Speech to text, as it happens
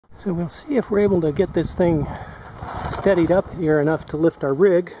So we'll see if we're able to get this thing steadied up here enough to lift our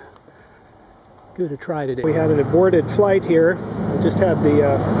rig. Give it a try today. We had an aborted flight here. We just had the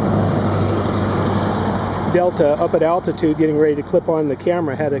Delta up at altitude getting ready to clip on the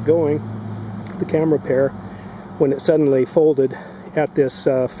camera, had it going, the camera pair, when it suddenly folded at this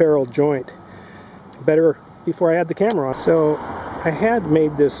ferrule joint. Better before I had the camera on. So I had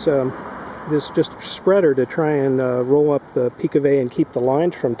made this this just spreader to try and roll up the Picavet and keep the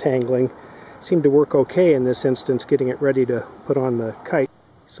lines from tangling. Seemed to work okay in this instance, getting it ready to put on the kite.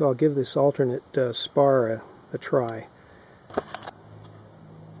 So I'll give this alternate spar a try.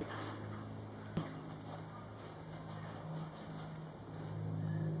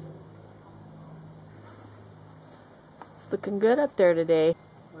 It's looking good up there today.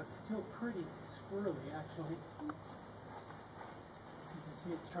 Well, it's still pretty squirrely, actually. You can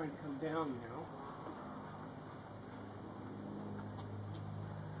see it's trying to come down now.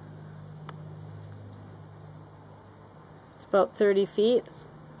 It's about 30 feet.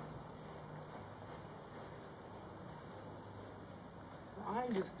 I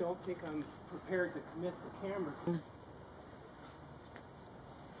just don't think I'm prepared to commit the camera.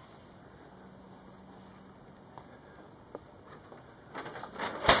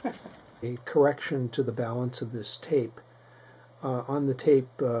 A correction to the balance of this tape. On the tape,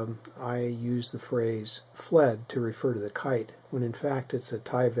 I use the phrase FLED to refer to the kite, when in fact it's a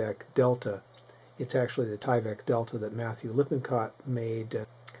Tyvek Delta. It's actually the Tyvek Delta that Matthew Lippincott made.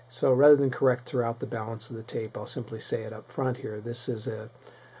 So rather than correct throughout the balance of the tape, I'll simply say it up front here. This is a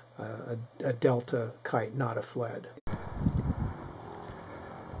Delta kite, not a FLED.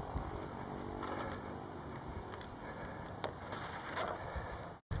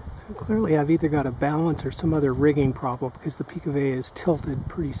 So clearly I've either got a balance or some other rigging problem, because the Picavet is tilted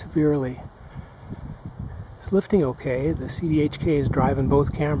pretty severely. It's lifting okay. The CDHK is driving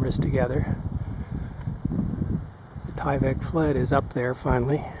both cameras together. The Tyvek FLED is up there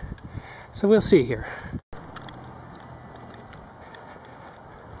finally. So we'll see here.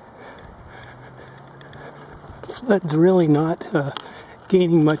 The FLED's really not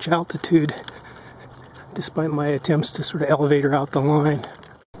gaining much altitude, despite my attempts to sort of elevate her out the line.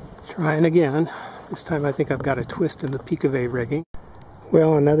 Trying again. This time I think I've got a twist in the Picavet rigging.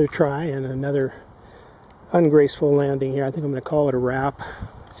 Well, another try and another ungraceful landing here. I think I'm going to call it a wrap.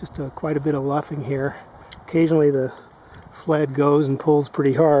 It's just quite a bit of luffing here. Occasionally the FLED goes and pulls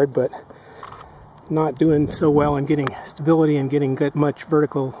pretty hard, but not doing so well in getting stability and getting much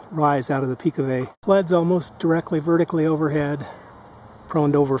vertical rise out of the Picavet. FLED's almost directly vertically overhead,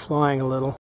 prone to overflying a little.